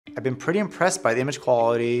I've been pretty impressed by the image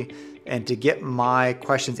quality and to get my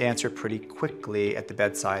questions answered pretty quickly at the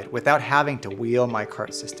bedside without having to wheel my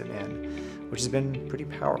cart system in, which has been pretty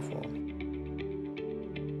powerful.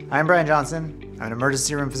 I'm Brian Johnson. I'm an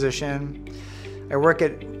emergency room physician. I work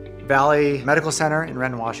at Valley Medical Center in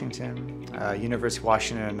Renton, Washington, University of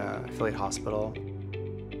Washington affiliate hospital.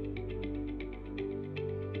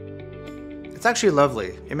 It's actually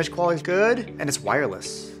lovely. Image quality is good and it's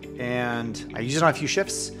wireless. And I use it on a few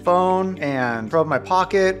shifts. Phone and probe in my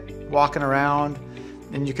pocket, walking around,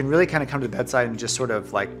 and you can really kind of come to the bedside and just sort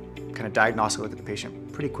of like kind of diagnostically look at the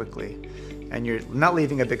patient pretty quickly. And you're not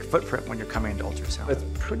leaving a big footprint when you're coming into ultrasound. It's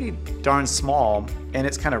pretty darn small and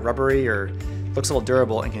it's kind of rubbery or looks a little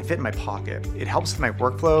durable and can fit in my pocket. It helps with my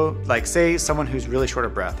workflow. Like say someone who's really short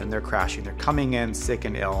of breath and they're crashing, they're coming in sick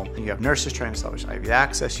and ill. And you have nurses trying to establish IV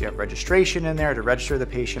access, you have registration in there to register the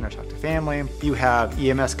patient or talk to family. You have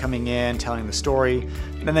EMS coming in, telling the story,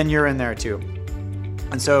 and then you're in there too.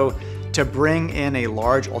 And so to bring in a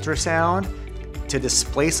large ultrasound to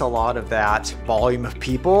displace a lot of that volume of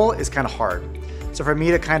people is kind of hard. So for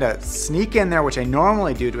me to kind of sneak in there, which I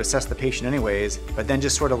normally do to assess the patient anyways, but then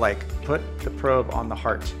just sort of like put the probe on the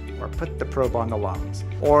heart or put the probe on the lungs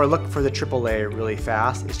or look for the AAA really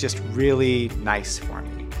fast, it's just really nice for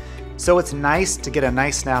me. So it's nice to get a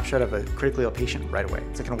nice snapshot of a critically ill patient right away.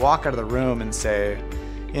 So I can walk out of the room and say,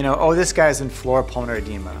 you know, oh, this guy's in floor pulmonary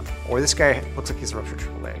edema, or this guy looks like he's a ruptured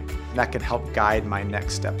AAA. And that can help guide my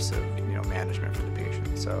next steps of, you know, management for the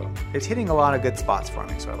patient. So it's hitting a lot of good spots for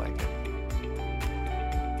me, so I like it.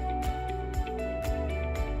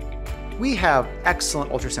 We have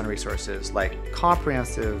excellent ultrasound resources like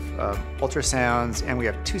comprehensive ultrasounds, and we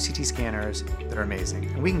have 2 CT scanners that are amazing.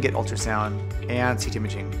 And we can get ultrasound and CT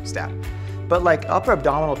imaging stat. But like upper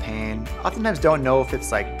abdominal pain, oftentimes don't know if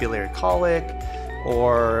it's like biliary colic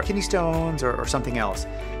or kidney stones or something else.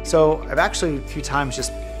 So I've actually a few times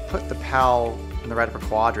just put the PAL in the right upper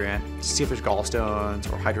quadrant to see if there's gallstones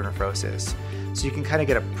or hydronephrosis. So you can kind of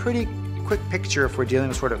get a pretty quick picture if we're dealing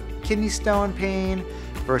with sort of kidney stone pain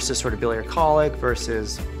versus sort of biliary colic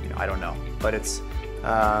versus, you know, I don't know. But it's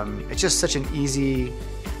just such an easy,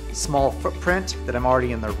 small footprint that I'm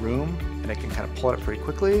already in the room and I can kind of pull it up pretty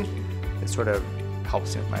quickly. It sort of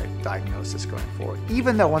helps me with my diagnosis going forward.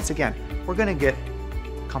 Even though, once again, we're gonna get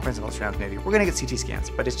comprehensive ultrasounds maybe, we're gonna get CT scans,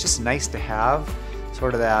 but it's just nice to have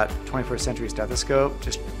sort of that 21st century stethoscope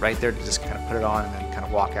just right there to just kind of put it on and then kind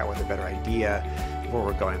of walk out with a better idea of where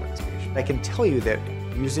we're going with this patient. I can tell you that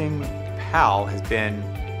using PAL has been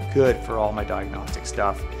good for all my diagnostic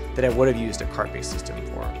stuff that I would have used a cart-based system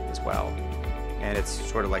for as well. And it's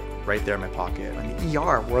sort of like right there in my pocket. On the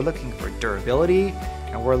ER, we're looking for durability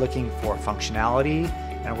and we're looking for functionality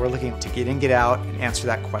and we're looking to get in, get out, and answer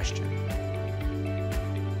that question.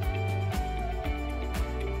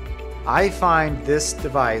 I find this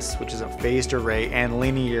device, which is a phased array and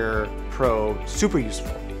linear probe, super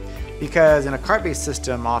useful. Because in a cart-based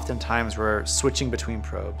system, oftentimes we're switching between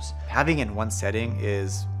probes. Having it in one setting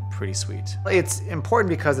is pretty sweet. It's important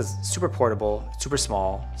because it's super portable, super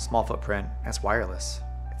small footprint, and it's wireless.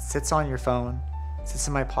 It sits on your phone, it sits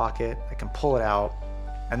in my pocket, I can pull it out,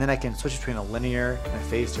 and then I can switch between a linear and a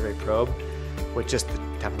phased array probe with just the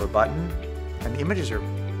tap of a button, and the images are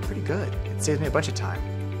pretty good. It saves me a bunch of time.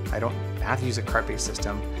 I don't have to use a cart-based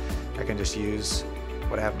system. I can just use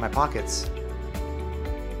what I have in my pockets.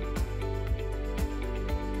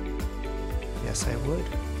 Yes, I would.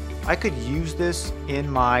 I could use this in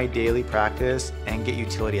my daily practice and get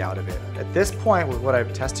utility out of it. At this point, with what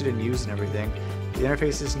I've tested and used and everything, the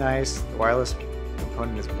interface is nice, the wireless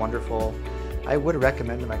component is wonderful. I would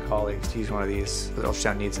recommend to my colleagues to use one of these for the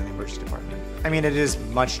ultrasound needs in the emergency department. I mean, it is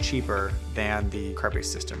much cheaper than the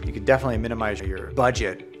cart-based system. You could definitely minimize your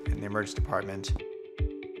budget in the emergency department.